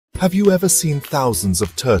Have you ever seen thousands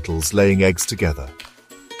of turtles laying eggs together?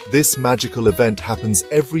 This magical event happens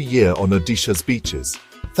every year on Odisha's beaches,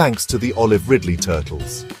 thanks to the Olive Ridley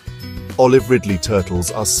turtles. Olive Ridley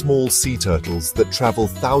turtles are small sea turtles that travel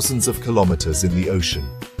thousands of kilometers in the ocean.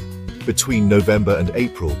 Between November and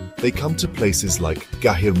April, they come to places like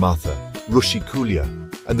Gahirmatha, Rushikulya,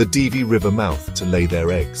 and the Devi River mouth to lay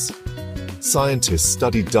their eggs. Scientists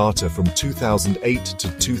studied data from 2008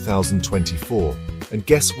 to 2024, and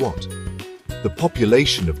guess what? The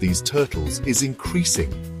population of these turtles is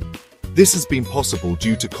increasing. This has been possible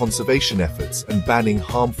due to conservation efforts and banning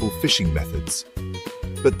harmful fishing methods.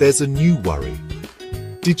 But there's a new worry.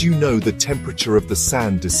 Did you know the temperature of the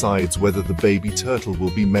sand decides whether the baby turtle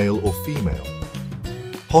will be male or female?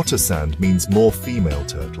 Hotter sand means more female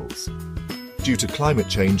turtles. Due to climate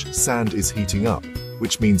change, sand is heating up,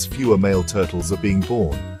 which means fewer male turtles are being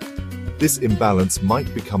born. This imbalance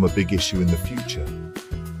might become a big issue in the future.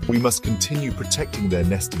 We must continue protecting their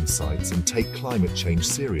nesting sites and take climate change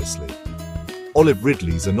seriously. Olive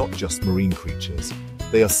Ridleys are not just marine creatures,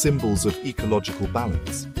 they are symbols of ecological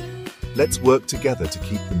balance. Let's work together to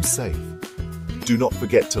keep them safe. Do not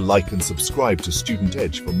forget to like and subscribe to Student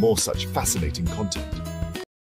Edge for more such fascinating content.